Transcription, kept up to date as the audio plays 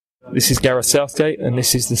This is Gareth Southgate, and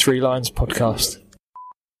this is the Three Lions podcast.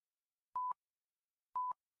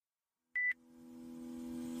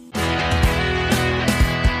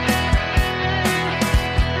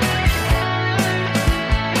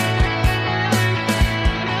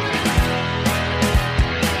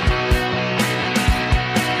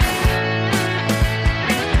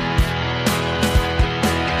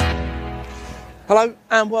 Hello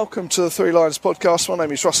and welcome to the Three Lions podcast. My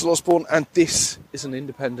name is Russell Osborne and this is an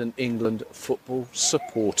independent England football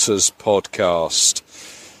supporters podcast.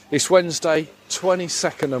 It's Wednesday,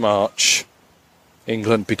 22nd of March.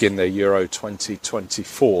 England begin their Euro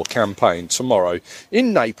 2024 campaign tomorrow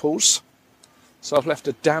in Naples. So I've left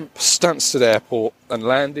a damp Stansted airport and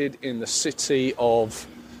landed in the city of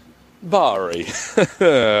Bari.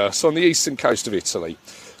 So on the eastern coast of Italy,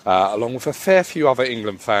 along with a fair few other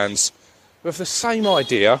England fans with the same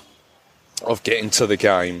idea of getting to the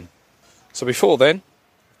game. So before then,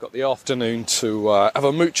 I've got the afternoon to have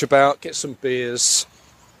a mooch about, get some beers,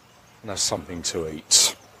 and have something to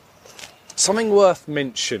eat. Something worth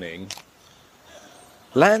mentioning,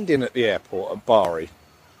 landing at the airport at Bari,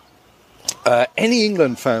 any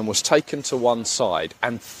England fan was taken to one side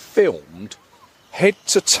and filmed head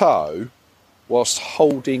to toe whilst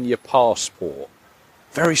holding your passport.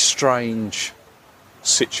 Very strange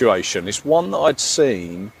situation. It's one that I'd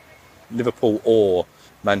seen Liverpool or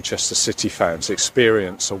Manchester City fans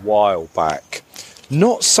experience a while back.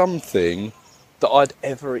 Not something that I'd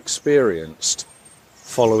ever experienced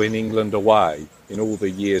following England away in all the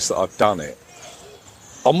years that I've done it.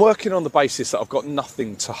 I'm working on the basis that I've got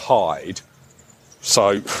nothing to hide.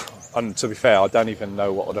 So, and to be fair, I don't even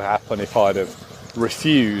know what would have happened if I'd have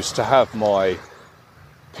refused to have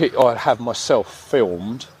myself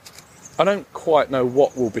filmed. I don't quite know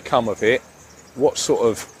what will become of it, what sort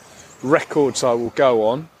of records I will go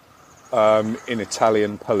on in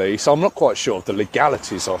Italian police. I'm not quite sure of the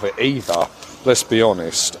legalities of it either, let's be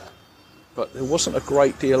honest. But there wasn't a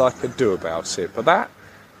great deal I could do about it. But that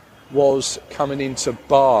was coming into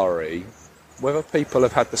Bari. Whether people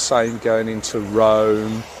have had the same going into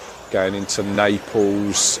Rome, going into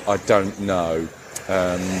Naples, I don't know.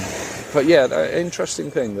 But yeah, the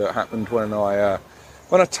interesting thing that happened when I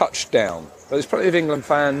touched down. There's plenty of England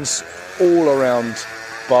fans all around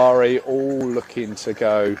Bari, all looking to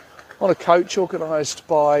go on a coach organised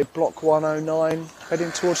by Block 109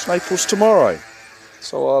 heading towards Naples tomorrow.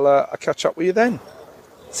 So I'll catch up with you then.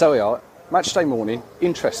 So we are, match day morning,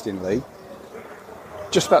 interestingly,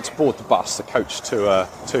 just about to board the bus, the coach to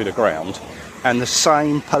the ground, and the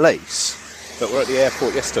same police that were at the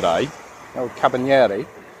airport yesterday, El Carabinieri,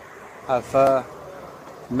 have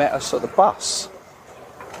met us at the bus.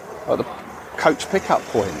 At the coach pickup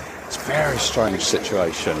point. It's a very strange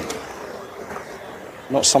situation.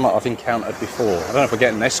 Not something I've encountered before. I don't know if we're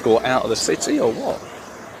getting an escort out of the city or what.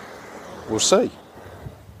 We'll see.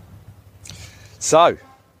 So,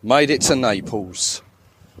 made it to Naples.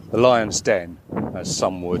 The Lion's Den, as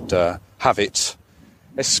some would have it.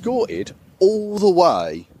 Escorted all the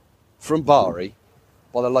way from Bari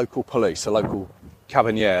by the local police, the local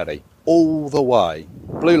Carabinieri. All the way.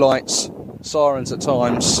 Blue lights, sirens at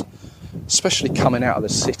times, especially coming out of the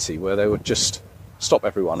city where they would just stop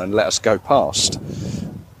everyone and let us go past.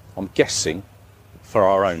 I'm guessing for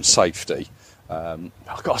our own safety.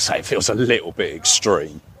 I've got to say it feels a little bit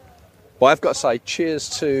extreme. But I've got to say cheers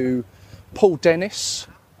to Paul Dennis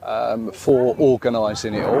for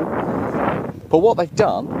organising it all. But what they've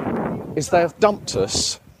done is they have dumped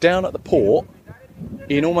us down at the port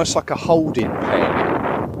in almost like a holding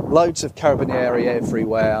pen. Loads of Carabinieri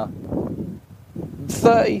everywhere.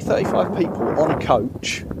 35 people on a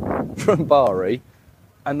coach from Bari,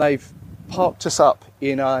 and they've parked us up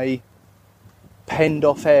in a penned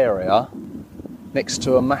off area next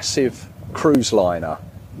to a massive cruise liner,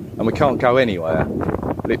 and we can't go anywhere,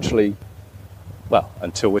 literally, well,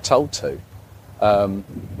 until we're told to.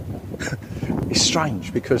 It's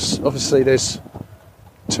strange because obviously there's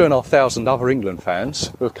 2,500 other England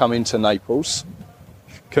fans who have come into Naples,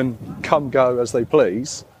 can come go as they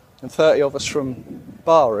please, and 30 of us from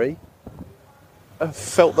Bari have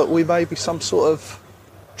felt that we may be some sort of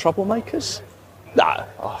troublemakers. No,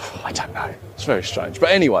 I don't know. It's very strange.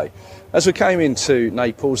 But anyway, as we came into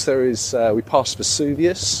Naples, we passed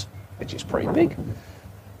Vesuvius, which is pretty big.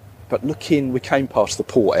 But we came past the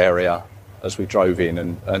port area as we drove in,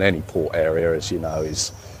 and any port area, as you know,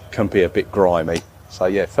 can be a bit grimy. So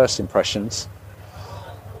yeah, first impressions.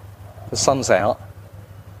 The sun's out.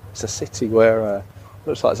 It's a city where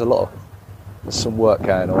looks like there's some work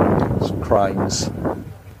going on, some cranes,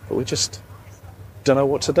 but we just don't know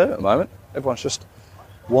what to do at the moment. Everyone's just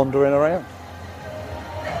wandering around.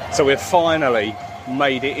 So we've finally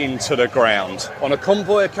made it into the ground on a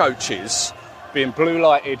convoy of coaches being blue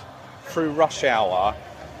lighted through rush hour.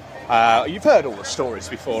 You've heard all the stories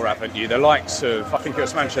before, haven't you? The likes of, I think it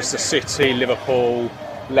was Manchester City, Liverpool,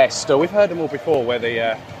 Leicester. We've heard them all before, where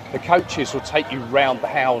the coaches will take you round the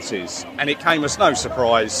houses, and it came as no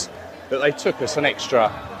surprise that they took us an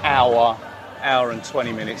extra hour and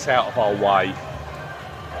 20 minutes out of our way.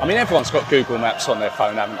 I mean, everyone's got Google Maps on their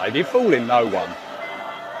phone, haven't they? You're fooling no one.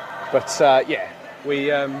 But we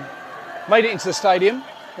made it into the stadium,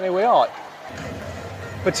 and there we are.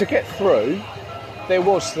 But to get through, there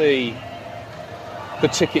was the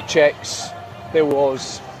ticket checks, there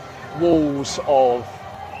was walls of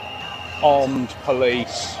armed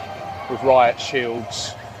police with riot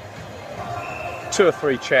shields, 2 or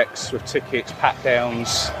 3 checks with tickets,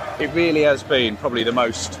 pat-downs. It really has been probably the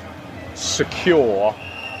most secure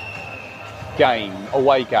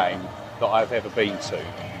away game that I've ever been to.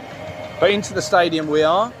 But into the stadium we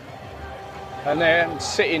are, and then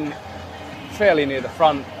sitting fairly near the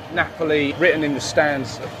front, Napoli written in the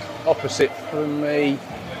stands opposite from me,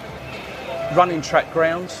 running track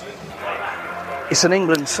grounds. It's an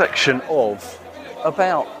England section of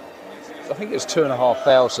about, I think it's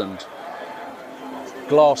 2,500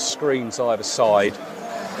 glass screens either side,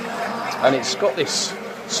 and it's got this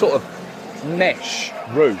sort of mesh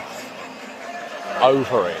roof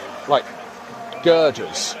over it, like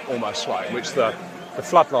girders almost, like which the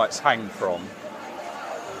floodlights hang from.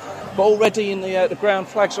 But already in the ground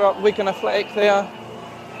flags are up. Wigan Athletic there.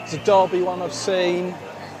 There's a Derby one I've seen.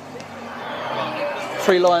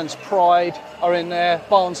 Three Lions Pride are in there.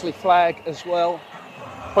 Barnsley flag as well.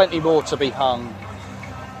 Plenty more to be hung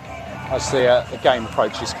as the game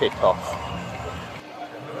approaches kick-off.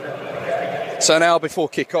 So now, before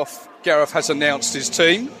kick-off, Gareth has announced his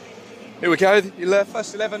team. Here we go, the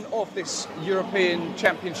first 11 of this European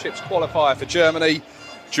Championships qualifier for Germany.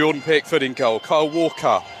 Jordan Pickford in goal, Kyle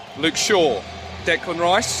Walker, Luke Shaw, Declan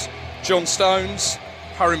Rice, John Stones,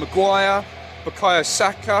 Harry Maguire, Bukayo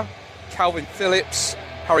Saka, Calvin Phillips,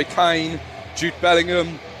 Harry Kane, Jude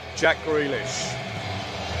Bellingham, Jack Grealish.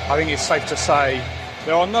 I think it's safe to say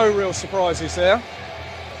there are no real surprises there,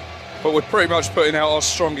 but we're pretty much putting out our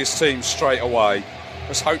strongest team straight away.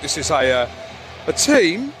 Let's hope this is a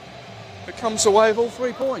team that comes away with all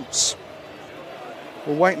 3 points.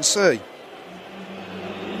 We'll wait and see.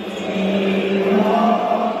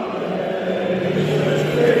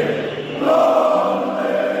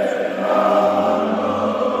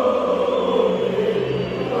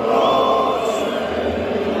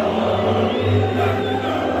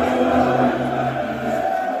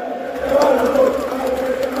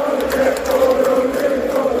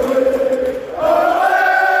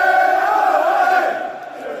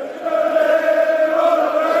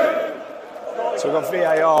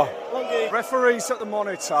 VAR. Referees at the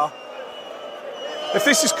monitor. If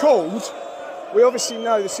this is called, we obviously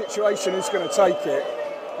know the situation, who's going to take it,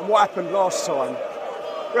 and what happened last time.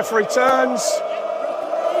 Referee turns.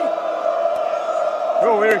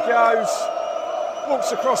 Oh, here he goes.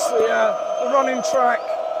 Walks across the running track.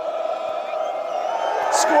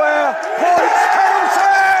 Square. Points.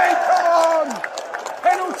 Penalty. Come on.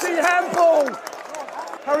 Penalty handball.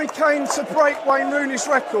 Harry Kane to break Wayne Rooney's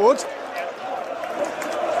record.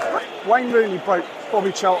 Wayne Rooney broke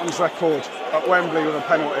Bobby Charlton's record at Wembley with a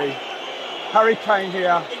penalty. Harry Kane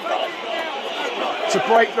here to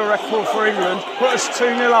break the record for England, put us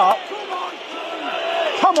 2-0 up.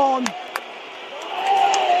 Come on!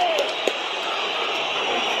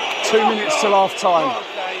 2 minutes till half time.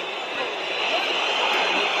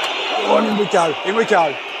 On, in we go, in we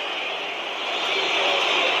go.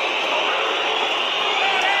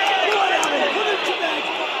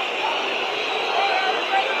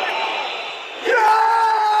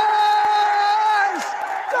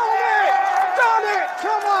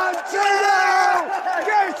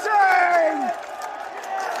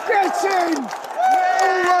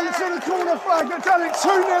 Flag, they've done it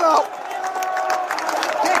 2-0 up.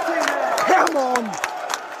 Come on.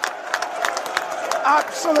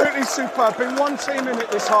 Absolutely superb. Been one team in it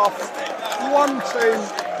this half. One team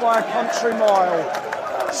by a country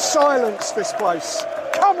mile. Silence this place.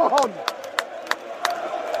 Come on.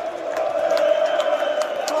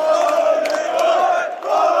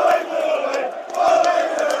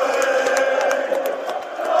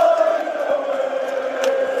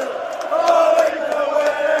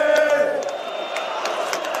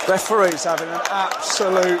 Referee's having an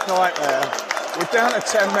absolute nightmare. We're down to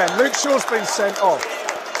 10 men. Luke Shaw's been sent off.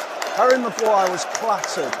 Harry Maguire was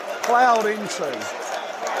clattered, ploughed into,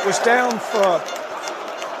 was down for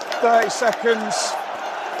 30 seconds.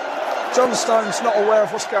 John Stone's not aware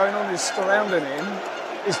of what's going on, is surrounding him,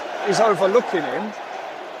 is overlooking him.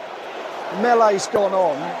 Melee's gone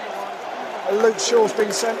on. And Luke Shaw's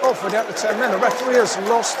been sent off without the 10 men. The referee has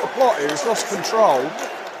lost the plot here, he's lost control.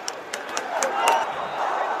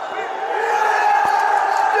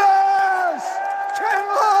 Yes! Come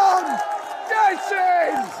on! Get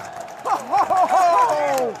in!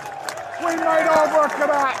 Oh! We made hard work of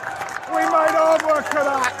that! We made hard work of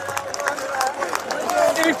that!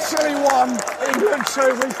 Italy 1, England 2,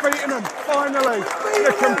 we've beaten them, finally, in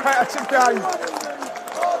a competitive game.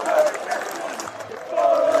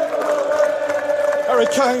 Harry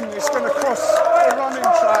Kane is going to cross the running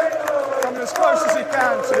track, coming as close as he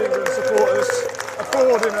can to the England supporters,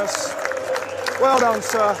 applauding us. Well done,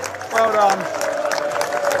 sir, well done.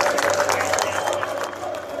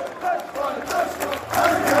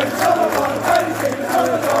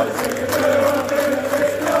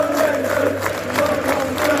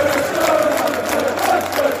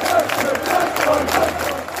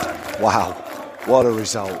 Wow, what a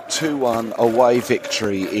result. 2-1 away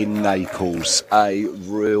victory in Naples. A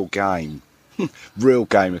real game. Real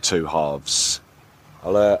game of two halves.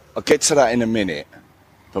 I'll get to that in a minute.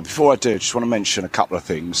 But before I do, I just want to mention a couple of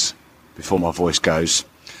things before my voice goes.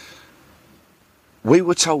 We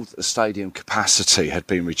were told that the stadium capacity had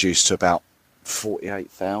been reduced to about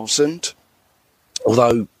 48,000.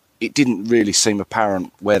 Although it didn't really seem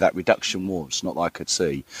apparent where that reduction was, not that I could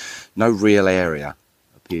see. No real area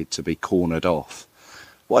appeared to be cornered off.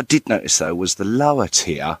 What I did notice though was the lower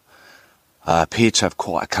tier appeared to have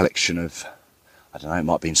quite a collection of, I don't know, it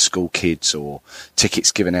might have been school kids or tickets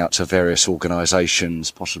given out to various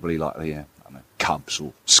organisations, possibly like the I don't know, Cubs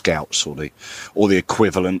or Scouts or the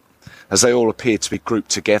equivalent, as they all appeared to be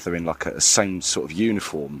grouped together in like a same sort of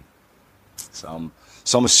uniform. So I'm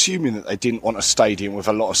assuming that they didn't want a stadium with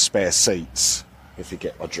a lot of spare seats, if you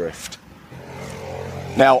get my drift.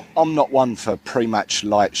 Now, I'm not one for pre-match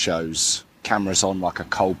light shows, cameras on like a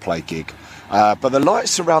Coldplay gig, but the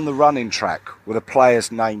lights around the running track with the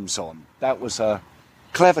players' names on, that was a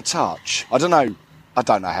clever touch. I don't know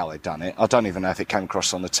how they've done it. I don't even know if it came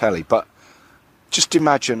across on the telly, but just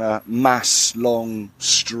imagine a mass long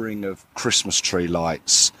string of Christmas tree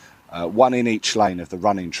lights, one in each lane of the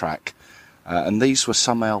running track. And these were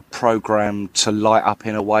somehow programmed to light up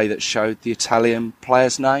in a way that showed the Italian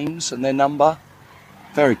players' names and their number.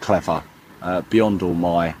 Very clever, beyond all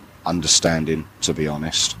my understanding, to be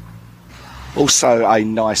honest. Also, a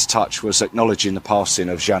nice touch was acknowledging the passing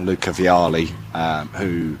of Gianluca Vialli,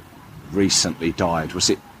 who recently died. Was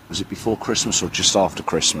it before Christmas or just after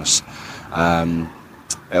Christmas?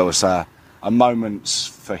 There was a moment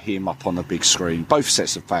for him up on the big screen. Both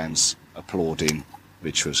sets of fans applauding,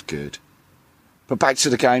 which was good. But back to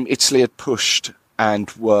the game, Italy had pushed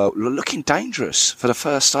and were looking dangerous for the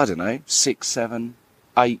first, 6, 7,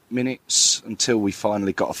 8 minutes until we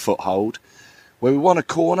finally got a foothold, where we won a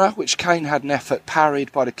corner, which Kane had an effort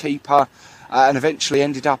parried by the keeper, and eventually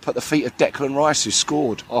ended up at the feet of Declan Rice, who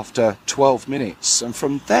scored after 12 minutes. And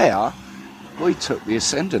from there, we took the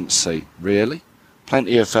ascendancy, really.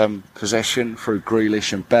 Plenty of possession through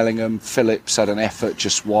Grealish and Bellingham. Phillips had an effort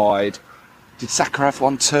just wide. Did Saka have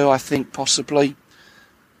one too, I think, possibly?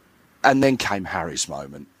 And then came Harry's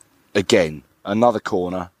moment. Again, another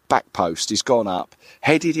corner, back post, he's gone up,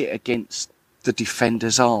 headed it against the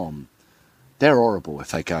defender's arm. They're horrible if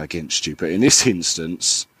they go against you, but in this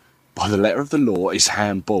instance, by the letter of the law, it's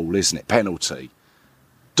handball, isn't it? Penalty.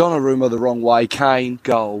 Donnarumma the wrong way, Kane,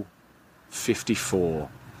 goal, 54.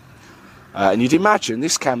 And you'd imagine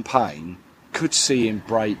this campaign could see him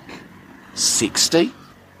break 60,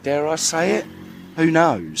 dare I say it? Who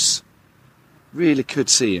knows? Really could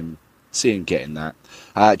see him getting that.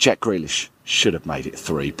 Jack Grealish should have made it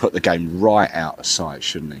 3, put the game right out of sight,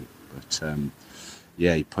 shouldn't he? But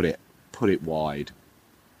he put it wide.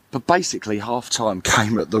 But basically half-time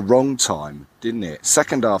came at the wrong time, didn't it?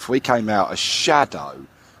 Second half, we came out a shadow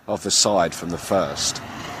of the side from the first.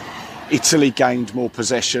 Italy gained more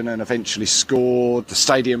possession and eventually scored. The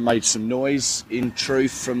stadium made some noise, in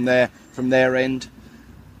truth, from their end.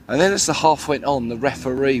 And then as the half went on, the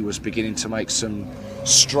referee was beginning to make some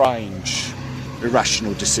strange,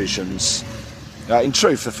 irrational decisions. In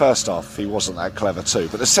truth, the first half, he wasn't that clever too.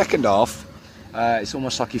 But the second half, it's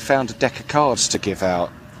almost like he found a deck of cards to give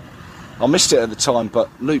out. I missed it at the time, but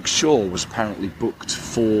Luke Shaw was apparently booked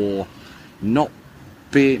for not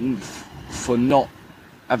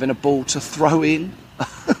having a ball to throw in.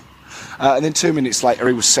 And then 2 minutes later,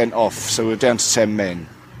 he was sent off. So we're down to 10 men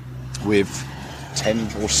with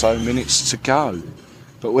 10 or so minutes to go.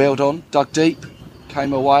 But we held on, dug deep,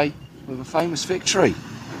 came away with a famous victory.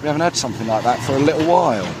 We haven't had something like that for a little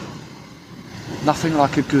while. Nothing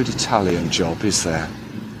like a good Italian job, is there?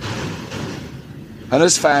 And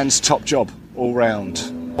as fans, top job all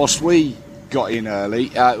round. Whilst we got in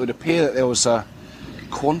early, it would appear that there was a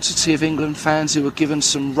quantity of England fans who were given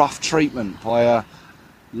some rough treatment by a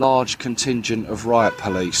large contingent of riot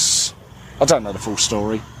police. I don't know the full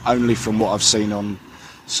story, only from what I've seen on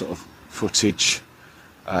sort of footage.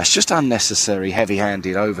 It's just unnecessary,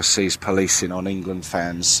 heavy-handed overseas policing on England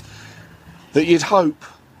fans that you'd hope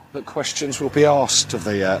that questions will be asked of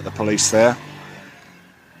the police there.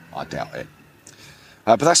 I doubt it.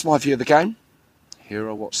 But that's my view of the game. Here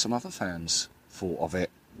are what some other fans thought of it.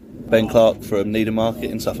 Ben Clark from Needham Market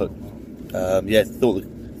in Suffolk. Thought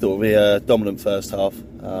it would be a dominant first half.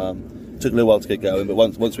 Took a little while to get going, but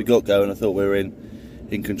once we got going, I thought we were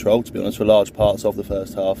in control, to be honest, for large parts of the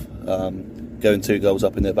first half. Going 2 goals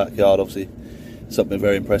up in their backyard, obviously, something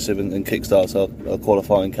very impressive and kickstarts our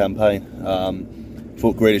qualifying campaign.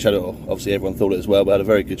 Thought Grealish had it, obviously everyone thought it as well, but had a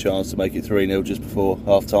very good chance to make it 3-0 just before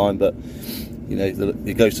half time. But you know,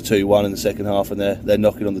 it goes to 2-1 in the second half, and they're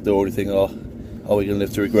knocking on the door, and you think, are we going to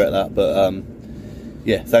live to regret that? But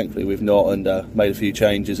thankfully we've not, and made a few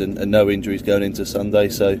changes and no injuries going into Sunday.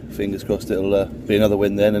 So fingers crossed it'll be another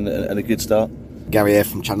win then and a good start. Gary here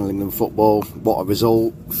from Channel England Football. What a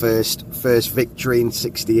result! First victory in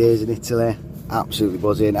 60 years in Italy. Absolutely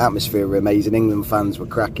buzzing. Atmosphere were amazing. England fans were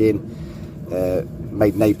cracking.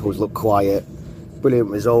 Made Naples look quiet. Brilliant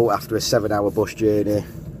result after a 7-hour bus journey.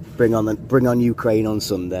 Bring on Ukraine on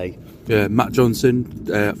Sunday. Yeah, Matt Johnson,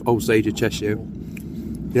 Old Sage of Cheshire.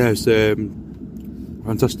 Yeah, it's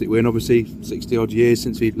fantastic win. Obviously, 60 odd years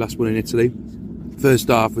since we last won in Italy. First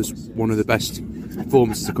half was one of the best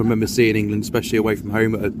performances I can remember seeing England, especially away from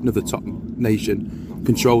home at another top nation.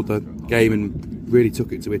 Controlled the game and really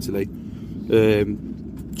took it to Italy.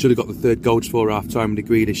 Should have got the third goal just before half time with a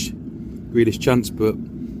Grealish chance, but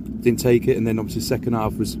didn't take it. And then obviously the second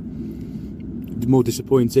half was more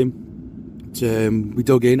disappointing. We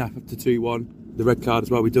dug in after 2-1. The red card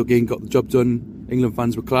as well. We dug in, got the job done. England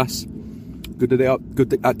fans were class. Good day out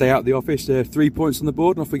of the office. 3 points on the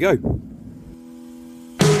board, and off we go.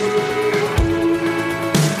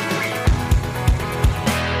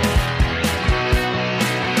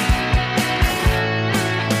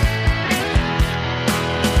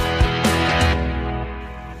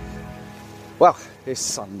 Well, it's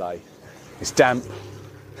Sunday. It's damp.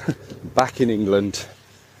 Back in England.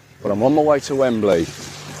 But I'm on my way to Wembley.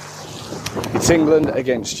 It's England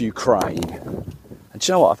against Ukraine. And do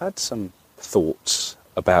you know what? I've had some thoughts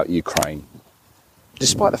about Ukraine.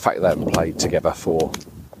 Despite the fact that they haven't played together for,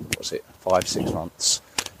 5-6 months,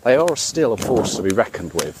 they are still a force to be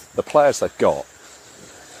reckoned with. The players they've got.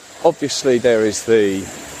 Obviously, there is the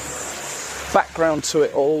background to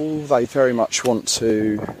it all. They very much want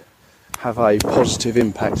to have a positive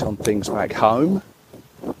impact on things back home.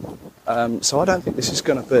 So I don't think this is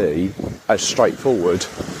going to be as straightforward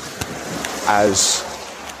as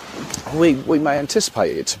we may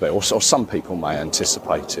anticipate it to be, or some people may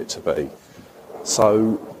anticipate it to be.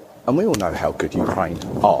 So, and we all know how good Ukraine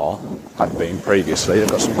have been previously. They've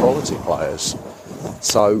got some quality players.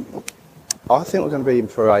 So I think we're going to be in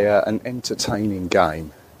for an entertaining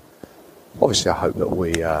game. Obviously, I hope that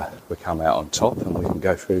we come out on top and we can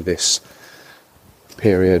go through this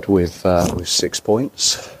period with 6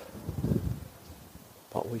 points.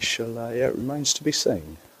 But we shall. It remains to be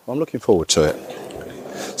seen. I'm looking forward to it.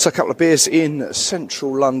 So, a couple of beers in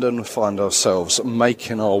central London. We find ourselves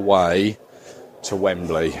making our way to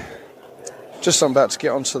Wembley. Just I'm about to get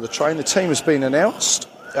onto the train. The team has been announced.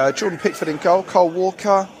 Jordan Pickford in goal. Cole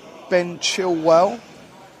Walker, Ben Chilwell,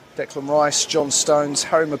 Declan Rice, John Stones,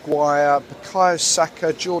 Harry Maguire, Bukayo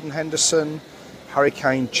Saka, Jordan Henderson, Harry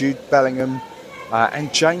Kane, Jude Bellingham,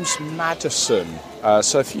 and James Maddison.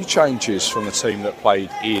 So a few changes from the team that played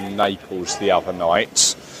in Naples the other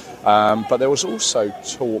night. But there was also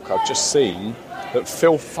talk, I've just seen, that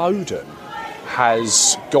Phil Foden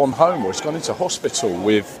has gone home, or has gone into hospital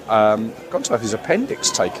with, gone to have his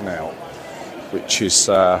appendix taken out, which is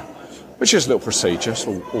a little procedure. It's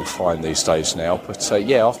all fine these days now. But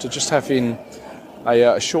after just having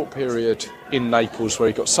a short period in Naples where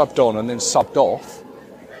he got subbed on and then subbed off,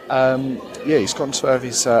 he's gone to have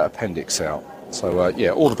his appendix out. So,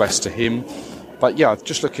 all the best to him. But,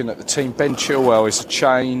 just looking at the team, Ben Chilwell is a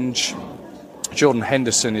change, Jordan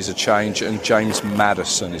Henderson is a change, and James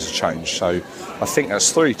Maddison is a change. So I think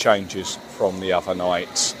that's 3 changes from the other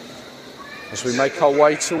night as we make our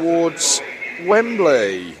way towards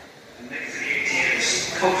Wembley.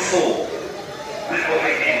 Code 4.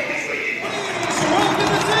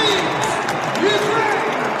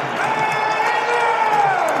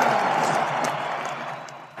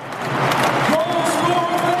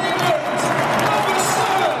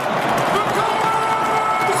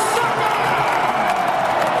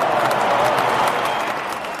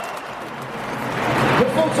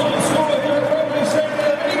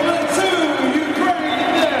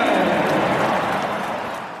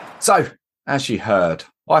 So, as you heard,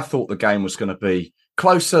 I thought the game was going to be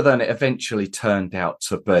closer than it eventually turned out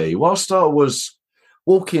to be. Whilst I was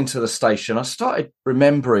walking to the station, I started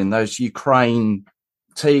remembering those Ukraine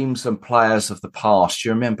teams and players of the past.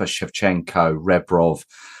 You remember Shevchenko, Rebrov,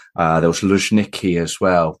 there was Luzhniki as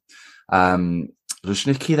well.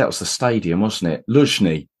 Luzhniki, that was the stadium, wasn't it?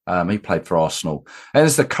 Luzhny, he played for Arsenal. And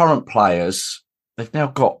as the current players, they've now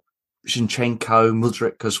got Zinchenko,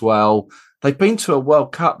 Mudryk as well. They've been to a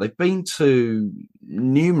World Cup. They've been to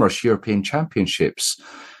numerous European championships.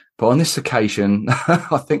 But on this occasion,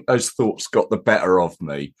 I think those thoughts got the better of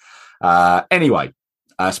me. Anyway,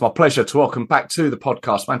 it's my pleasure to welcome back to the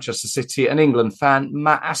podcast Manchester City and England fan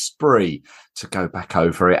Matt Asprey to go back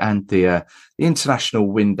over it and the international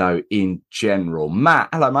window in general. Matt,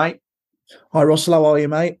 hello, mate. Hi, Russell. How are you,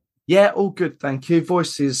 mate? Yeah, all good, thank you.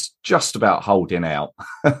 Voice is just about holding out.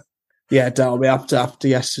 Yeah, don't be after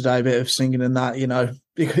yesterday, a bit of singing and that, you know.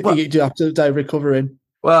 You do have to day recovering.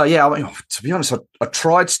 Well, yeah, I mean, to be honest, I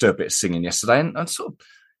tried to do a bit of singing yesterday and sort of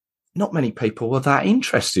not many people were that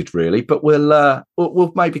interested, really. But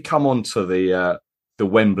we'll maybe come on to the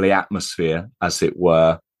Wembley atmosphere, as it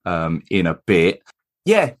were, in a bit.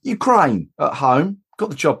 Yeah, Ukraine at home got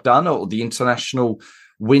the job done, or the international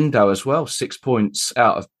window as well. 6 points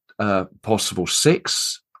out of possible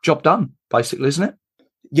 6. Job done, basically, isn't it?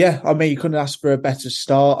 Yeah, I mean, you couldn't ask for a better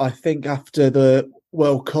start. I think after the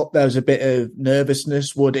World Cup, there was a bit of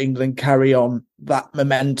nervousness. Would England carry on that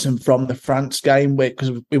momentum from the France game?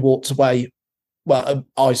 Because we walked away, well,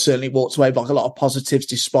 I certainly walked away with like a lot of positives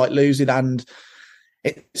despite losing. And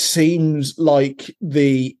it seems like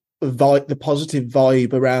the positive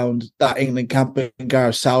vibe around that England camp and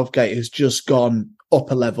Gareth Southgate has just gone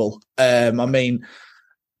up a level. I mean,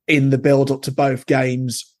 in the build-up to both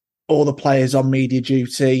games, all the players on media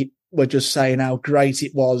duty were just saying how great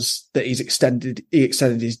it was that he extended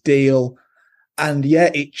his deal. And yeah,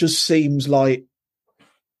 it just seems like,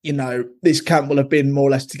 you know, this camp will have been more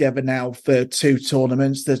or less together now for 2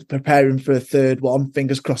 tournaments. They're preparing for a third one.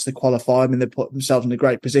 Fingers crossed they qualify. I mean, they put themselves in a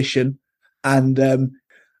great position. And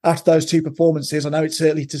after those 2 performances, I know it's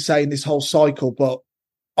early to say in this whole cycle, but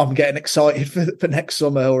I'm getting excited for next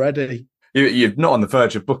summer already. You're not on the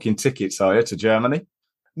verge of booking tickets, are you, to Germany?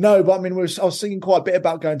 No, but I mean, I was thinking quite a bit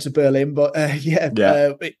about going to Berlin, but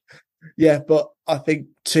but I think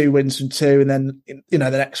 2 wins from 2, and then, you know,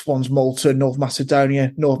 the next one's Malta, North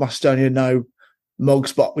Macedonia. North Macedonia, no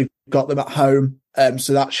mugs, but we've got them at home,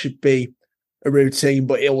 so that should be a routine.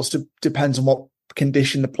 But it also depends on what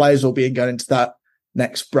condition the players will be in going into that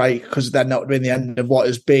next break, because they're not doing the end of what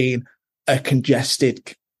has been a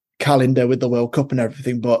congested calendar with the World Cup and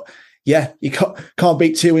everything. But yeah, you can't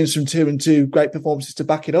beat 2 wins from 2 and 2 great performances to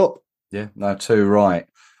back it up. Yeah, no, too right.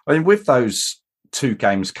 I mean, with those 2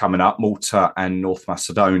 games coming up, Malta and North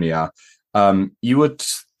Macedonia, you would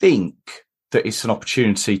think that it's an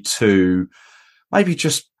opportunity to maybe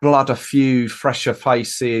just blood a few fresher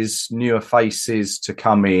faces, newer faces to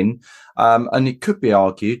come in. And it could be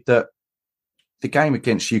argued that the game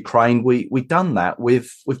against Ukraine, we done that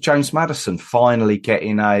with James Maddison finally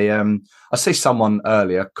getting I see someone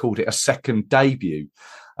earlier called it a second debut.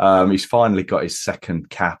 He's finally got his second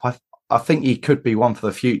cap. I think he could be one for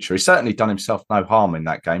the future. He's certainly done himself no harm in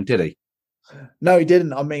that game, did he? No, he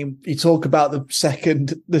didn't. I mean, you talk about the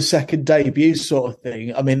second debut sort of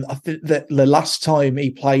thing. I mean, I think that the last time he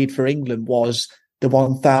played for England was the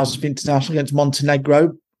 1000th international against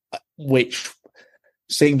Montenegro, which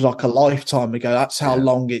seems like a lifetime ago. That's how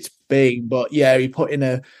long it's been. But yeah, he put in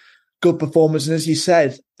a good performance. And as you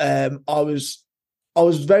said, I was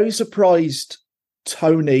very surprised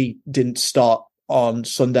Tony didn't start on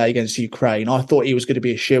Sunday against Ukraine. I thought he was going to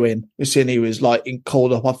be a shoo-in. As soon as he was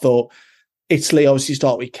called up, I thought Italy obviously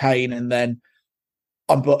start with Kane, and then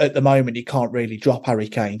but at the moment you can't really drop Harry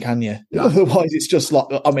Kane, can you? No. Otherwise it's just like,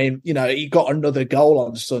 I mean, you know, he got another goal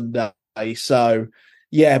on Sunday, so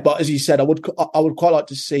yeah. But as you said, I would quite like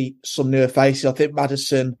to see some newer faces. I think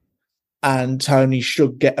Maddison and Tony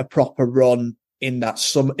should get a proper run in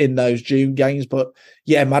those June games. But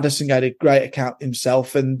yeah, Maddison gave a great account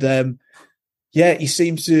himself, and yeah, he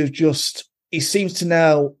seems to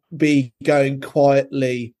now be going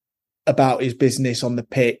quietly about his business on the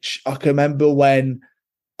pitch. I can remember when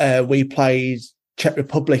we played Czech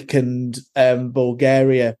Republic and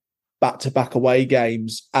Bulgaria back-to-back away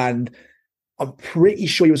games, and I'm pretty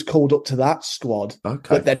sure he was called up to that squad.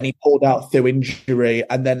 Okay. But then he pulled out through injury,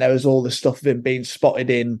 and then there was all the stuff of him being spotted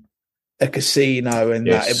in a casino and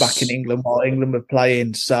that back in England while England were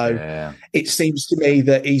playing. So it seems to me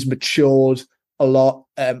that he's matured a lot.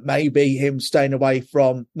 Maybe him staying away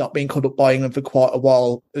from not being called up by England for quite a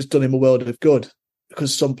while has done him a world of good.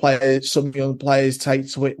 because some young players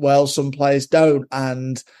take to it well, some players don't.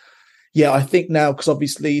 And yeah, I think now, because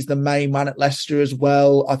obviously he's the main man at Leicester as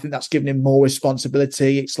well, I think that's given him more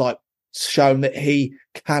responsibility. It's like shown that he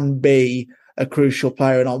can be a crucial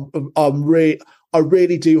player. And I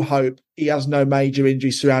really do hope he has no major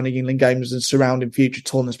injuries surrounding England games and surrounding future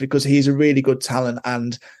tournaments, because he's a really good talent.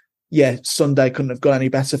 And yeah, Sunday couldn't have gone any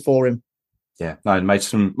better for him. Yeah, no, he made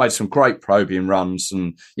some great probing runs,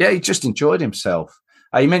 and yeah, he just enjoyed himself.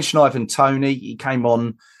 You mentioned Ivan Toney. He came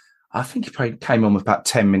on, I think he probably came on with about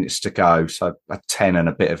 10 minutes to go, so a 10 and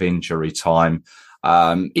a bit of injury time.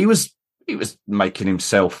 He was making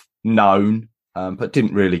himself known, but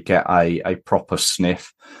didn't really get a proper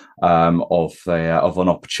sniff of an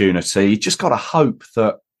opportunity. You just got to hope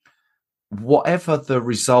that whatever the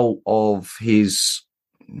result of his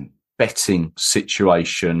betting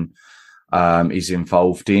situation is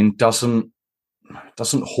involved in doesn't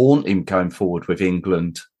haunt him going forward with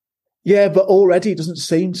England. Yeah, but already it doesn't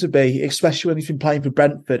seem to be, especially when he's been playing for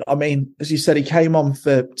Brentford. I mean, as you said, he came on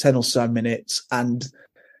for 10 or so minutes and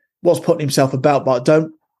was putting himself about, but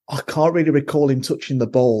I can't really recall him touching the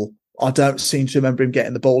ball. I don't seem to remember him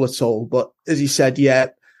getting the ball at all. But as you said, yeah,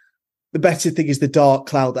 the better thing is the dark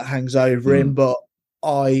cloud that hangs over him, but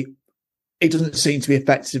it doesn't seem to be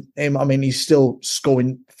affecting him. I mean, he's still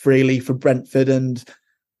scoring freely for Brentford, and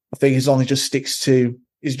I think as long as he just sticks to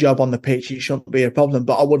his job on the pitch, it shouldn't be a problem.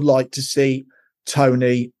 But I would like to see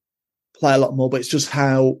Toney play a lot more, but it's just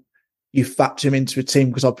how you factor him into a team,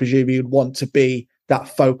 because I presume he would want to be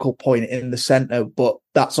that focal point in the centre, but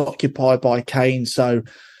that's occupied by Kane. So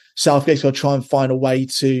Southgate's got to try and find a way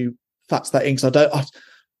to factor that in.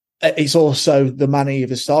 It's also the man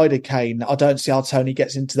either side of Kane. I don't see how Toney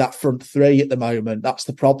gets into that front three at the moment. That's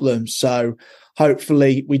the problem. So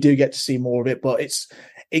hopefully we do get to see more of it, but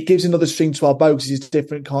it gives another string to our bow, because he's a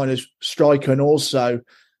different kind of striker. And also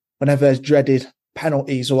whenever there's dreaded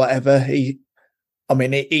penalties or whatever, he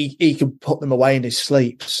can put them away in his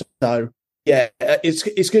sleep. So yeah,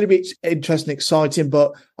 it's going to be interesting, exciting,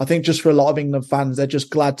 but I think just for a lot of England fans, they're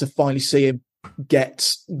just glad to finally see him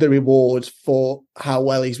get the reward for how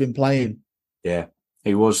well he's been playing. Yeah,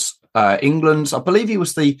 he was England's, I believe he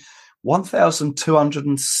was the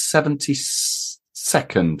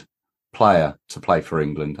 1,272nd player to play for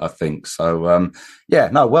England, I think. So, well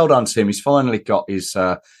done to him. He's finally got his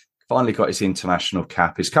international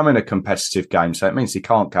cap. He's come in a competitive game, so it means he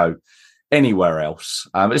can't go anywhere else.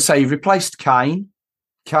 Let's say he replaced Kane.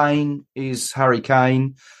 Kane is Harry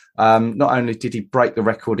Kane. Not only did he break the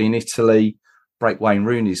record in Italy, break Wayne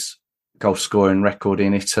Rooney's goal scoring record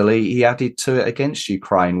in Italy, he added to it against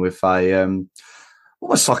Ukraine with a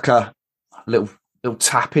almost like a little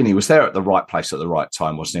tap in. He was there at the right place at the right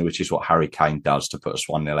time, wasn't he? Which is what Harry Kane does to put us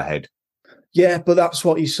 1-0 ahead. Yeah, but that's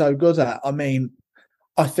what he's so good at. I mean,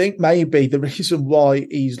 I think maybe the reason why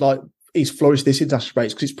he's flourished this international break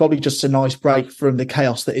is because it's probably just a nice break from the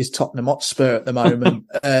chaos that is Tottenham Hotspur at the moment.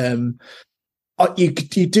 You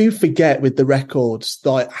do forget with the records,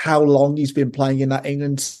 like how long he's been playing in that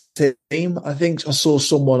England team. I think I saw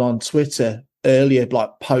someone on Twitter earlier,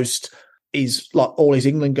 post all his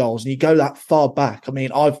England goals, and you go that far back. I mean,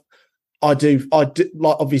 I do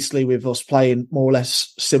obviously with us playing more or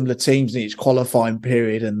less similar teams in each qualifying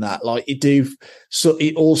period, and that so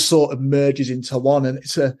it all sort of merges into one, and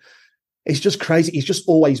it's just crazy. He's just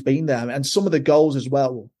always been there, and some of the goals as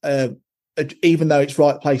well. Even though it's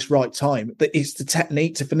right place, right time, it's the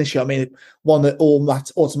technique to finish it. I mean, one that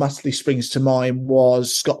automatically springs to mind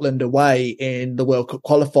was Scotland away in the World Cup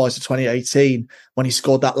qualifiers of 2018 when he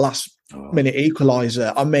scored that last minute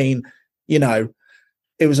equaliser. I mean, it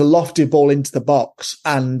was a lofty ball into the box,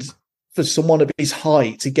 and for someone of his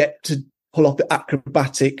height to get to pull off the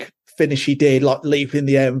acrobatic finish he did, like leaping in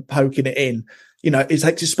the air and poking it in, it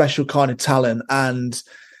takes a special kind of talent. And,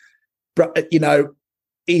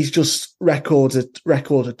 he's just recorded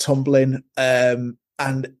tumbling, and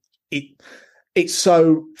it's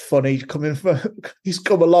so funny he's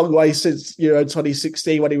come a long way since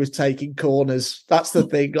 2016 when he was taking corners. That's the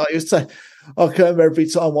thing. I can remember every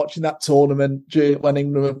time watching that tournament when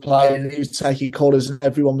England were playing, he was taking corners, and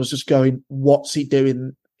everyone was just going, "What's he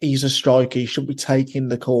doing? He's a striker. He should be taking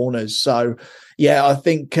the corners." So, yeah, I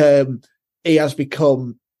think he has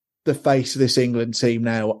become the face of this England team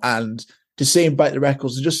now, and to see him break the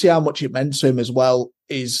records and just see how much it meant to him as well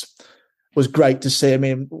was great to see. I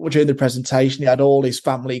mean, during the presentation, he had all his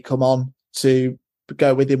family come on to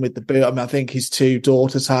go with him with the boot. I mean, I think his two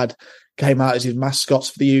daughters came out as his mascots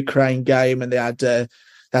for the Ukraine game, and they had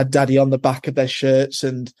Daddy on the back of their shirts.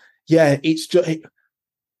 And yeah, it's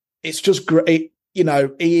just great.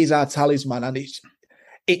 He is our talisman, and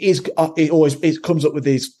it comes up with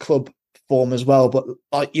his club form as well. But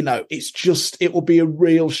it will be a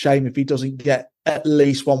real shame if he doesn't get at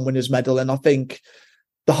least one winner's medal. And I think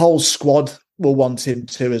the whole squad will want him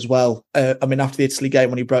to as well. After the Italy game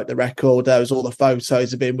when he broke the record, there was all the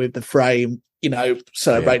photos of him with the frame,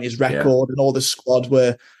 celebrating his record, and all the squad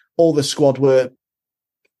were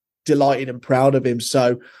delighted and proud of him.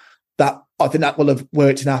 So that, I think that will have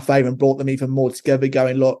worked in our favour and brought them even more together,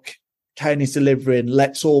 going, look, Kane is delivering.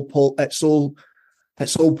 Let's all pull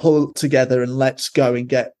together and let's go and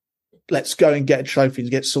get a trophy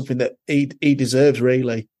and get something that he deserves,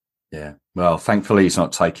 really. Yeah. Well, thankfully he's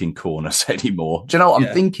not taking corners anymore. Do you know what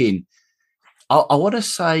I'm thinking? I want to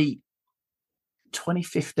say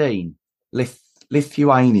 2015,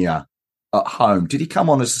 Lithuania at home. Did he come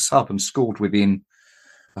on as a sub and scored within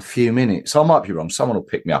a few minutes? I might be wrong. Someone will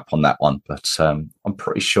pick me up on that one, but I'm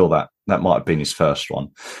pretty sure that might have been his first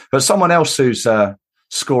one. But someone else who's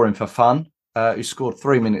scoring for fun, who scored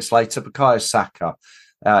 3 minutes later, Bukayo Saka.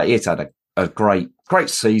 He's had a great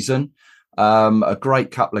season, a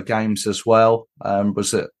great couple of games as well.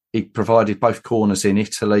 He provided both corners in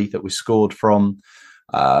Italy that we scored from.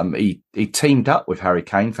 He teamed up with Harry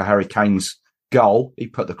Kane for Harry Kane's goal. He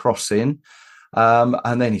put the cross in.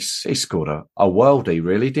 And then he scored a worldie,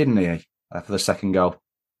 really, didn't he, for the second goal?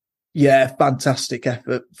 Yeah, fantastic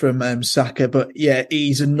effort from Saka. But yeah,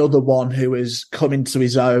 he's another one who has come into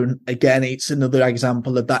his own. Again, it's another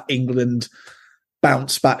example of that England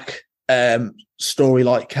bounce back story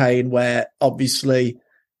like Kane, where obviously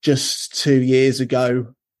just 2 years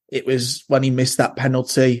ago, it was when he missed that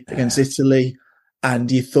penalty against Italy. And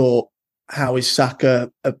you thought, how is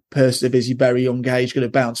Saka, a person of his very young age, going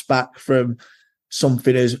to bounce back from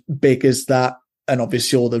something as big as that? And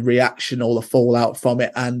obviously all the reaction, all the fallout from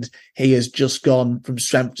it. And he has just gone from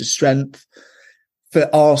strength to strength. For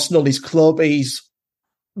Arsenal, his club, he's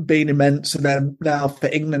been immense. And then now for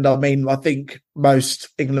England, I think most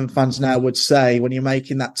England fans now would say, when you're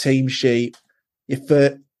making that team sheet, your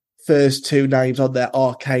first two names on there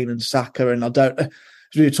are Kane and Saka. And as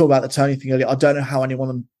we were talking about the Tony thing earlier, I don't know how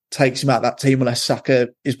anyone takes him out of that team unless Saka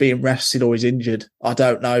is being rested or is injured. I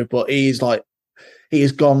don't know, but he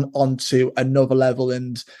has gone on to another level,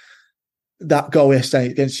 and that goal yesterday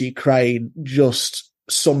against Ukraine just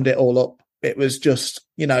summed it all up. It was just,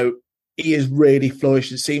 he is really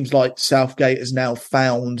flourished. It seems like Southgate has now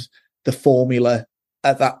found the formula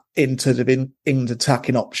at that in terms of England's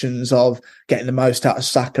attacking options of getting the most out of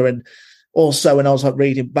Saka. And also, when I was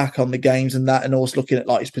reading back on the games and that, and also looking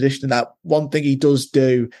at his position and that, one thing he does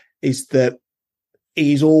do is that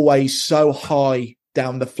he's always so high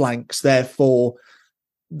down the flanks. Therefore,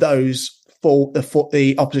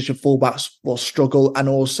 the opposition fullbacks will struggle, and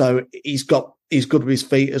also he's good with his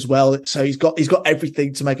feet as well. So he's got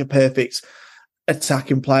everything to make a perfect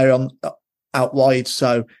attacking player out wide.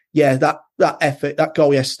 So yeah, that effort, that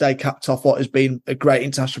goal yesterday capped off what has been a great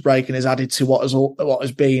international break and has added to what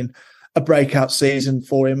has been a breakout season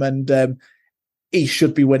for him. And he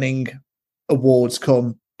should be winning awards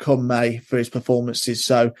come May for his performances.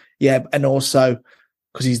 So yeah, and also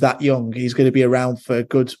because he's that young, he's going to be around for a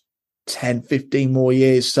good 10, 15 more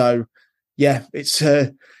years. So yeah, it's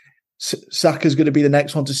Saka's going to be the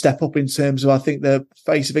next one to step up in terms of, I think, the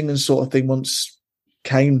face of England sort of thing once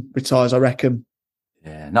Kane retires, I reckon.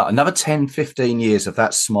 Yeah, no, another 10, 15 years of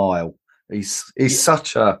that smile. He's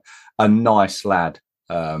such a nice lad,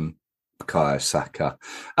 Bukayo Saka.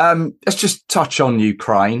 Let's just touch on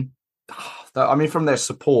Ukraine. From their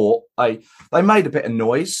support, they made a bit of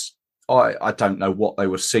noise. I don't know what they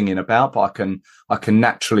were singing about, but I can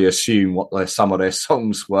naturally assume what some of their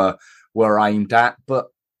songs were aimed at. But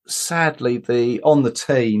sadly, on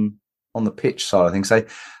the pitch side of things, they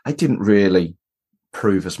didn't really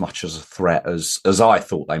prove as much as a threat as I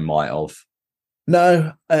thought they might have.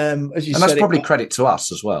 No, as you said, that's probably credit to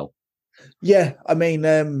us as well. Yeah,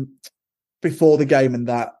 before the game and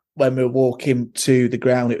that, when we were walking to the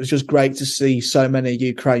ground, it was just great to see so many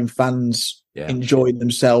Ukraine fans enjoying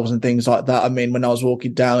themselves and things like that. When I was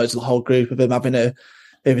walking down, there's a whole group of them having a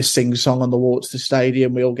bit of a sing-song on the walk to the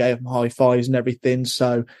stadium. We all gave them high fives and everything.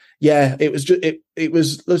 So yeah, it was it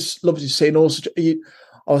was just lovely to see. And also,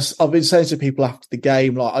 I've been saying to people after the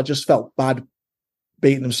game, I just felt bad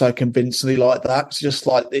beating them so convincingly like that. It's just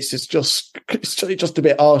it's just a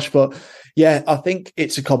bit harsh. But yeah, I think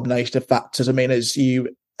it's a combination of factors. As you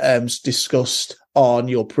discussed on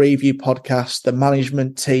your preview podcast, the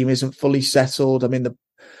management team isn't fully settled.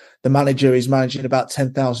 The manager is managing about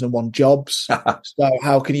 10,001 jobs. So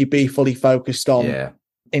how can you be fully focused on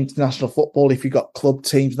international football if you've got club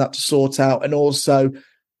teams and that to sort out? And also,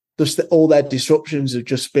 just all their disruptions have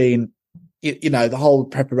just been the whole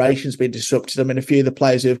preparation's been disrupted. I mean, a few of the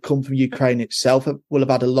players who have come from Ukraine itself will have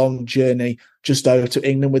had a long journey just over to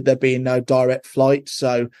England with there being no direct flight.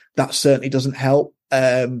 So that certainly doesn't help.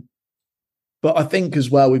 But I think as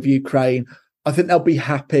well with Ukraine, I think they'll be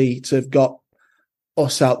happy to have got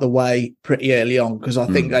us out the way pretty early on, because I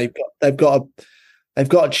think they'll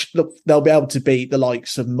be able to beat the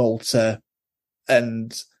likes of Malta,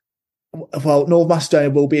 and North Macedonia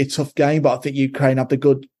will be a tough game, but I think Ukraine have the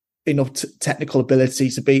good enough technical ability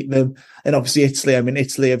to beat them. And obviously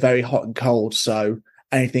Italy are very hot and cold, so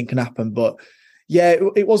anything can happen. But yeah,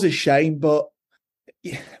 it was a shame, but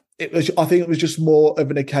I think it was just more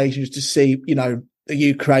of an occasion to see, the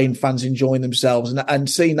Ukraine fans enjoying themselves, and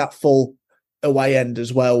seeing that full away end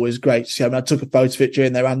as well was great to see. I mean, I took a photo of it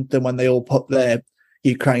during their anthem when they all put their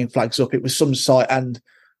Ukraine flags up. It was some sight, and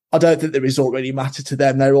I don't think the result really mattered to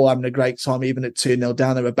them. They're all having a great time, even at 2-0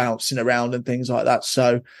 down. They were bouncing around and things like that.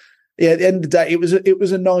 So yeah, at the end of the day, it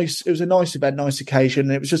was a nice event, nice occasion.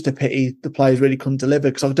 And it was just a pity the players really couldn't deliver,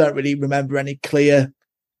 because I don't really remember any clear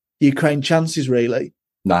Ukraine chances really.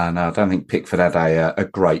 No, I don't think Pickford had a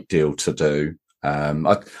great deal to do.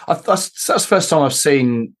 That's the first time I've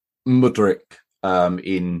seen Mudryk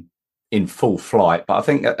in full flight, but I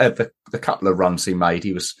think at the couple of runs he made,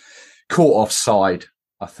 he was caught offside,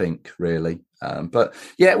 I think, really. But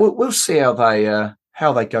yeah, we'll see how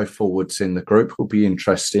they go forwards in the group. Will be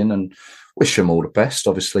interesting, and wish them all the best.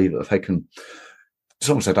 Obviously, that if they can, as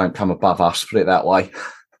long as they don't come above us, put it that way.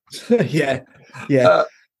 yeah.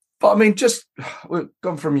 But I mean, we've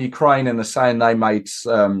gone from Ukraine, and they're saying they made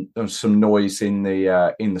some noise in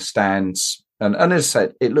the stands, and as I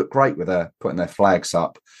said, it looked great with putting their flags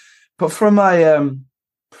up. But from a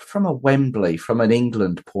Wembley, from an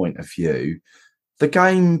England point of view, the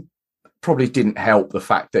game probably didn't help the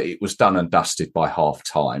fact that it was done and dusted by half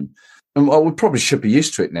time. And we probably should be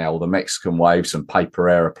used to it now, all the Mexican waves and paper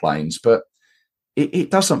aeroplanes, but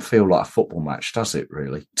it doesn't feel like a football match, does it,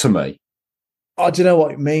 really, to me? I don't know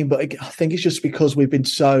what you mean, but I think it's just because we've been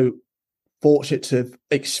so fortunate to have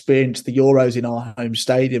experienced the Euros in our home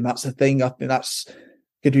stadium. That's the thing. I think that's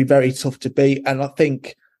going to be very tough to beat. And I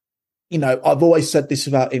think, I've always said this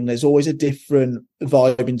about England. There's always a different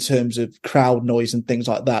vibe in terms of crowd noise and things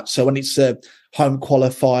like that. So when it's a home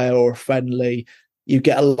qualifier or a friendly, you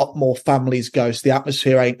get a lot more families go. So the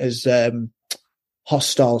atmosphere ain't as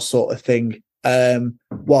hostile sort of thing.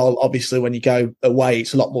 While obviously when you go away,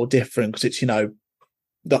 it's a lot more different, because it's,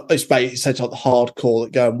 it's basically like the hardcore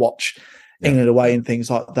that go and watch England away and things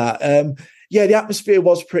like that. The atmosphere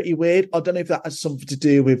was pretty weird. I don't know if that has something to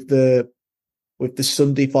do with the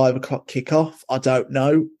Sunday 5:00 kickoff. I don't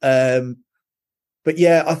know. But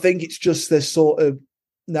yeah, I think it's just this sort of,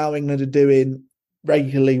 now England are doing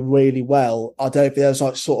regularly really well. I don't think there's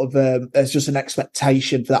there's just an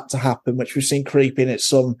expectation for that to happen, which we've seen creep in at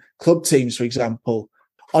some club teams, for example.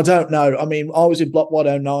 I don't know. I mean, I was in Block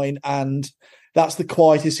 109, and that's the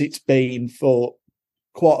quietest it's been for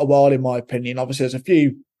quite a while, in my opinion. Obviously, there's a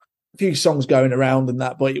few songs going around and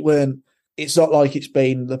that, but it's not like it's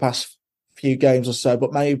been the past few games or so.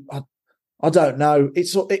 But maybe, I don't know.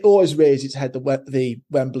 It always rears its head, the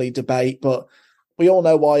Wembley debate, but we all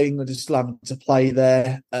know why England is still having to play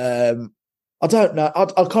there. I don't know. I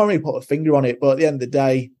can't really put a finger on it, but at the end of the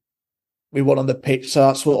day, we won on the pitch, so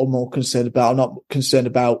that's what I'm more concerned about. I'm not concerned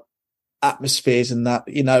about atmospheres and that.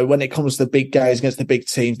 When it comes to the big games against the big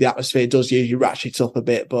teams, the atmosphere does usually ratchet up a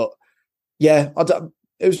bit. But yeah,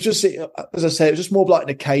 it was just, as I say, it was just more of like an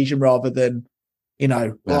occasion rather than, we've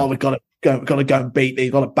got to go and beat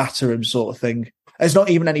these, got to batter them sort of thing. There's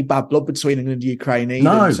not even any bad blood between England and Ukraine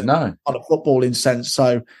either. No. On a footballing sense.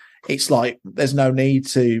 So it's like there's no need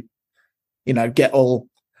to, get all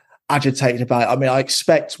agitated about it. I mean, I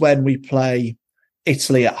expect when we play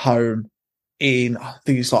Italy at home in, I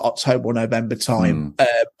think it's like October or November time,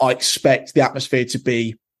 I expect the atmosphere to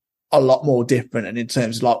be a lot more different, and in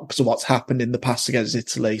terms of because of what's happened in the past against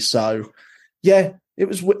Italy. So yeah, it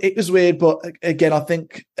was weird. But again, I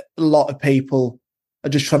think a lot of people are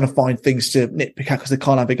just trying to find things to nitpick at because they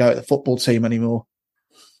can't have a go at the football team anymore.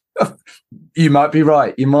 You might be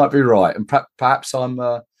right. And perhaps I'm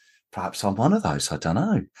one of those. I don't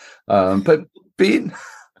know. But be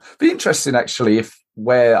interesting actually.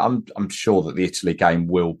 Where I'm sure that the Italy game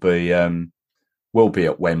will be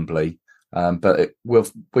at Wembley, but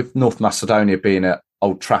with North Macedonia being at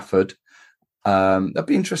Old Trafford, it'd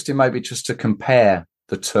be interesting maybe just to compare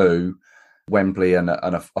the two. Wembley and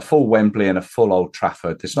a full Wembley and a full Old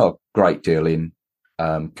Trafford. There's not a great deal in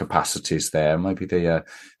capacities there. Maybe the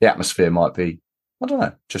atmosphere might be, I don't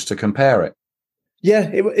know, just to compare it. Yeah,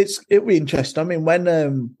 it'll be interesting. I mean,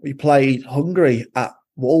 when we played Hungary at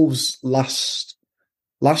Wolves last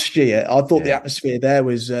year. I thought the atmosphere there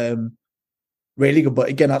was really good, but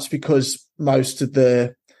again, that's because most of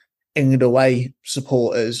the England away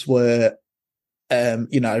supporters were,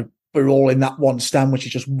 we're all in that one stand, which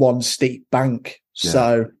is just one steep bank. Yeah.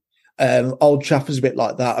 So Old Trafford's a bit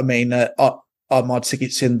like that. I mean, my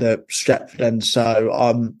ticket's in the Stretford end, so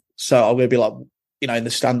I'm going to be like, in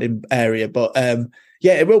the standing area. But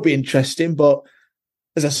it will be interesting. But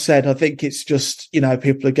as I said, I think it's just,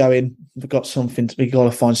 people are going, we've got to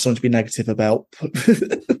find something to be negative about.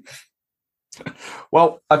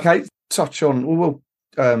 Well, okay, we'll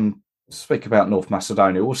speak about North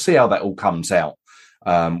Macedonia. We'll see how that all comes out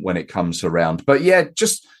when it comes around. But yeah,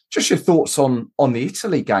 just your thoughts on the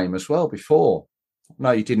Italy game as well before.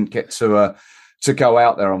 No, you didn't get to go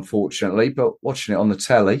out there, unfortunately, but watching it on the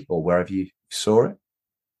telly or wherever you saw it.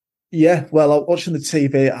 Yeah, well, I'm watching the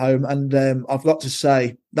TV at home, and I've got to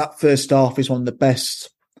say that first half is one of the best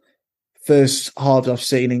first halves I've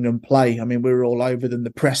seen England play. I mean, we were all over them.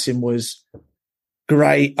 The pressing was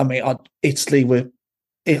great. I mean, I think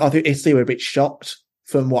Italy were a bit shocked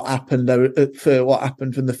from what happened. For what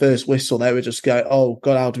happened from the first whistle, they were just going, "Oh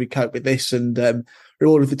God, how do we cope with this?" And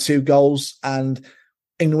rewarded the 2 goals, and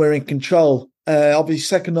England were in control. Obviously,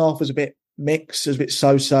 second half was a bit mixed, it was a bit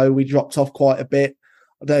so-so. We dropped off quite a bit.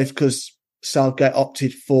 I don't know if because Southgate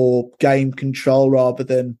opted for game control rather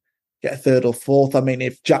than get a third or fourth. I mean,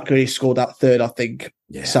 if Jack Grealish scored that third, I think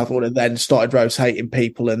Southgate would have then started rotating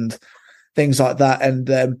people and things like that. And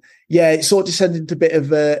it sort of descended into a bit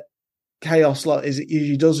of chaos, like as it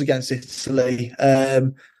usually does against Italy.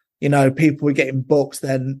 People were getting booked,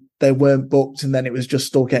 then they weren't booked, and then it was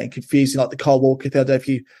just all getting confusing. Like the Kyle Walker thing, I don't know if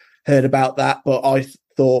you heard about that, but I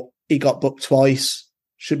thought he got booked twice,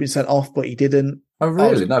 should be sent off, but he didn't. Oh,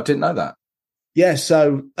 really? No, I didn't know that. Yeah,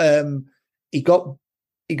 so he got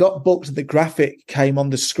booked, and the graphic came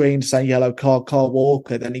on the screen saying yellow card, Kyle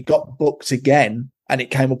Walker. Then he got booked again, and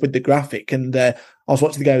it came up with the graphic. And I was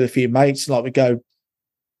watching the game with a few mates, and we go,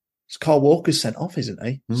 Kyle Walker's sent off, isn't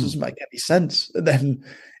he? This doesn't make any sense. And then,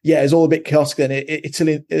 it's all a bit chaotic. Then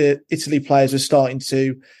Italy players were starting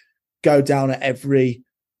to go down at every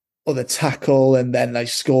other tackle, and then they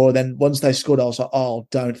score. Then once they scored, I was like, "Oh,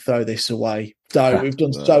 don't throw this away! Don't. We've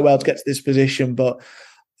done so well to get to this position." But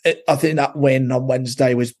I think that win on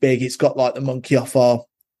Wednesday was big. It's got like the monkey off our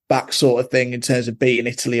back sort of thing in terms of beating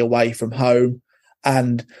Italy away from home,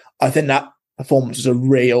 and I think that performance was a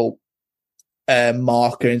real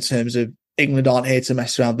marker in terms of England aren't here to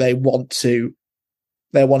mess around. They want to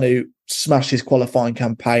smash this qualifying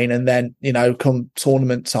campaign, and then come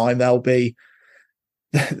tournament time, they'll be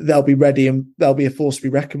ready and they'll be a force to be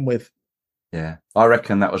reckoned with. Yeah, I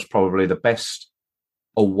reckon that was probably the best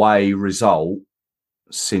away result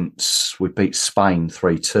since we beat Spain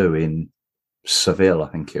 3-2 in Seville, I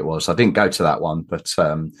think it was. I didn't go to that one, but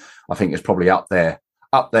I think it's probably up there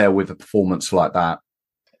with a performance like that.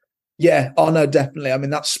 Yeah, no, definitely. I mean,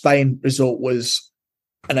 that Spain result was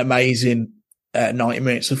an amazing 90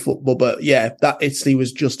 minutes of football, but that Italy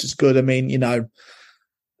was just as good. I mean,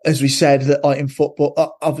 as we said, that in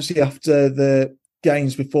football, obviously after the game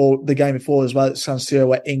before as well at San Siro,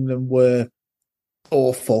 where England were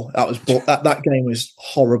awful. That game was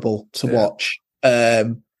horrible to watch.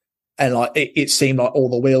 And it seemed like all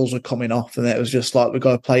the wheels were coming off, and it was just like, we've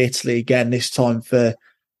got to play Italy again, this time for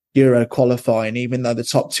Euro qualifying, even though the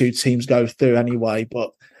top 2 teams go through anyway.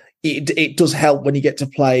 But it does help when you get to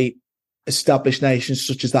play established nations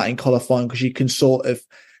such as that in qualifying, because you can sort of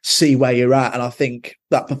see where you're at. And I think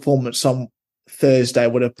that performance on Thursday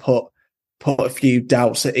would have put a few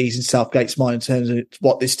doubts at ease in Southgate's mind in terms of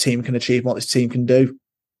what this team can achieve, what this team can do.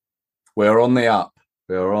 We're on the up.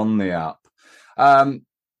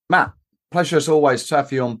 Matt, pleasure as always to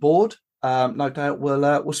have you on board. No doubt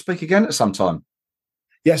we'll speak again at some time.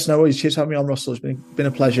 Yes, no worries. Cheers for having me on, Russell. It's been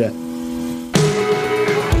a pleasure.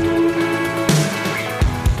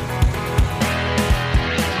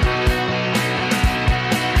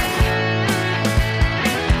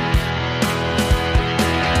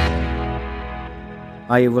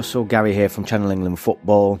 Hi, Russell. Gary here from Channel England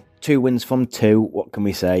Football. 2 wins from 2. What can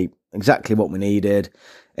we say? Exactly what we needed.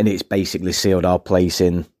 And it's basically sealed our place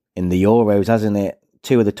in the Euros, hasn't it?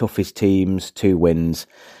 2 of the toughest teams, 2 wins.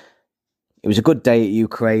 It was a good day at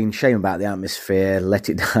Ukraine. Shame about the atmosphere. Let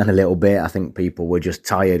it down a little bit. I think people were just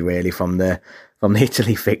tired, really, from the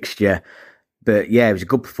Italy fixture. But yeah, it was a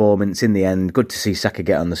good performance in the end. Good to see Saka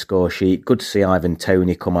get on the score sheet. Good to see Ivan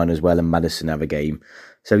Toney come on as well and Maddison have a game.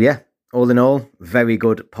 So yeah, all in all, very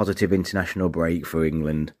good, positive international break for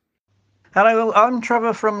England. Hello, I'm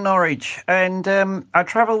Trevor from Norwich, and I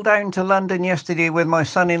travelled down to London yesterday with my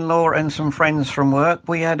son-in-law and some friends from work.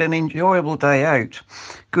 We had an enjoyable day out.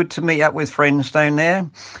 Good to meet up with friends down there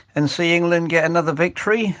and see England get another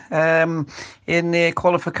victory in their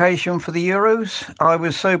qualification for the Euros. I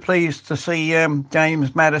was so pleased to see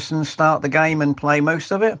James Maddison start the game and play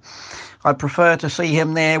most of it. I prefer to see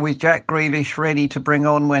him there with Jack Grealish ready to bring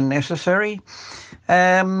on when necessary.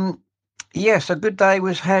 Yes, a good day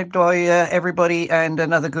was had by everybody and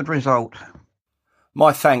another good result.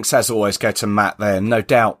 My thanks, as always, go to Matt there. No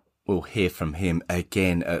doubt we'll hear from him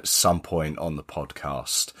again at some point on the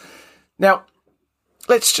podcast. Now,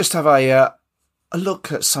 let's just have a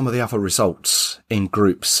look at some of the other results in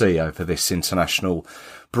Group C over this international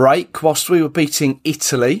break. Whilst we were beating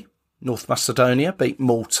Italy, North Macedonia beat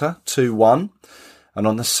Malta 2-1. And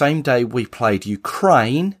on the same day we played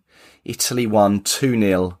Ukraine, Italy won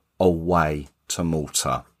 2-0 away to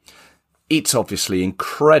Malta. It's obviously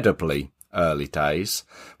incredibly early days,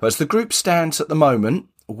 but as the group stands at the moment,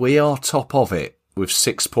 we are top of it with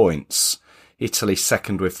 6 points. Italy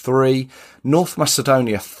second with 3. North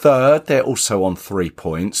Macedonia third. They're also on 3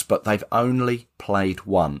 points, but they've only played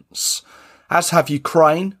once. As have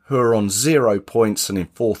Ukraine, who are on 0 points and in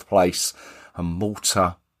 4th place. And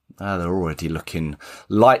Malta, they're already looking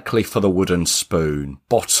likely for the wooden spoon.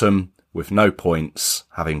 Bottom with no points,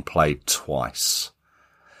 having played twice.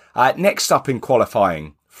 Next up in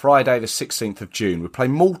qualifying, Friday the 16th of June, we play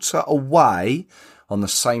Malta away on the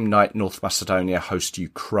same night North Macedonia host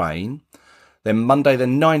Ukraine. Then Monday the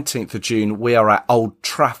 19th of June, we are at Old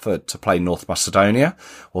Trafford to play North Macedonia,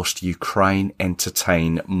 whilst Ukraine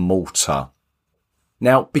entertain Malta.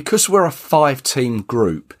 Now, because we're a 5-team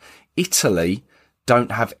group, Italy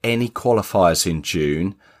don't have any qualifiers in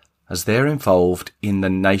June, as they're involved in the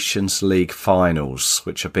Nations League finals,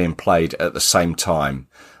 which are being played at the same time,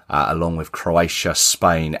 along with Croatia,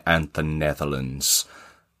 Spain and the Netherlands.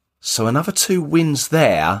 So another 2 wins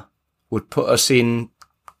there would put us in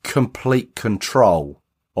complete control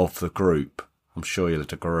of the group. I'm sure you'll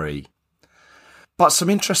agree. But some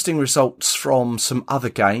interesting results from some other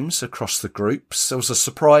games across the groups. There was a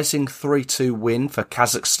surprising 3-2 win for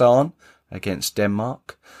Kazakhstan against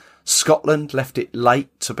Denmark. Scotland left it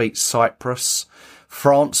late to beat Cyprus.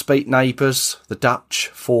 France beat neighbours, the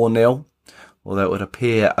Dutch, 4-0, although it would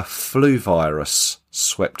appear a flu virus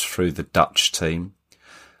swept through the Dutch team.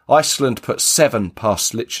 Iceland put 7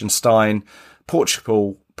 past Liechtenstein.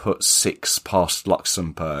 Portugal put 6 past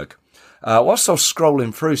Luxembourg. Whilst I was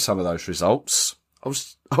scrolling through some of those results, I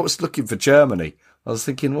was looking for Germany. I was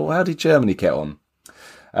thinking, well, how did Germany get on?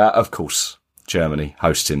 Of course, Germany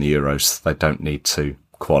hosting the Euros. They don't need to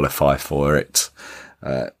qualify for it.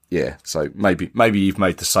 So maybe you've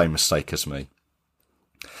made the same mistake as me.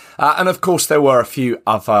 And of course, there were a few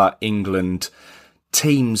other England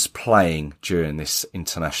teams playing during this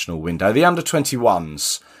international window. The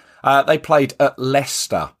under-21s, they played at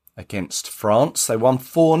Leicester against France. They won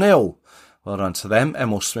 4-0. Well done to them.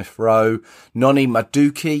 Emil Smith-Rowe, Noni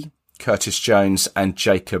Madueke, Curtis Jones and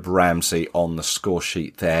Jacob Ramsey on the score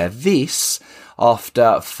sheet there. This after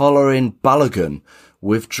Folarin Balogun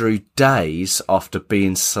withdrew days after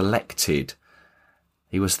being selected.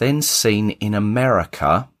 He was then seen in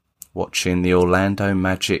America watching the Orlando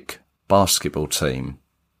Magic basketball team.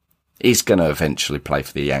 He's going to eventually play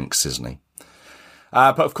for the Yanks, isn't he?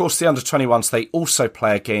 But of course, the under-21s, they also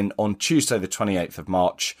play again on Tuesday, the 28th of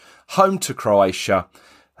March, home to Croatia.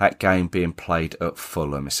 That game being played at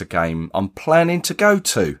Fulham. It's a game I'm planning to go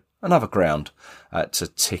to, another ground to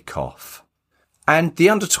tick off. And the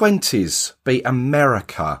under-20s beat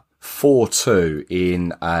America 4-2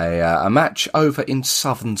 in a match over in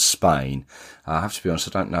southern Spain. I have to be honest,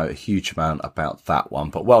 I don't know a huge amount about that one,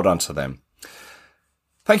 but well done to them.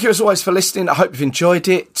 Thank you as always for listening. I hope you've enjoyed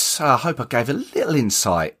it. I hope I gave a little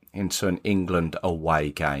insight into an England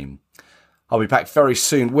away game. I'll be back very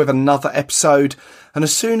soon with another episode, and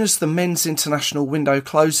as soon as the men's international window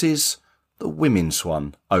closes, the women's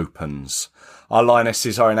one opens. Our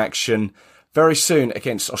Lionesses are in action very soon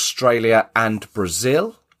against Australia and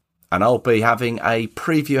Brazil, and I'll be having a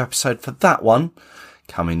preview episode for that one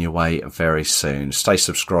coming your way very soon. Stay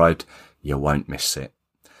subscribed, you won't miss it.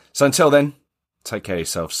 So until then, take care of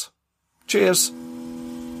yourselves. Cheers.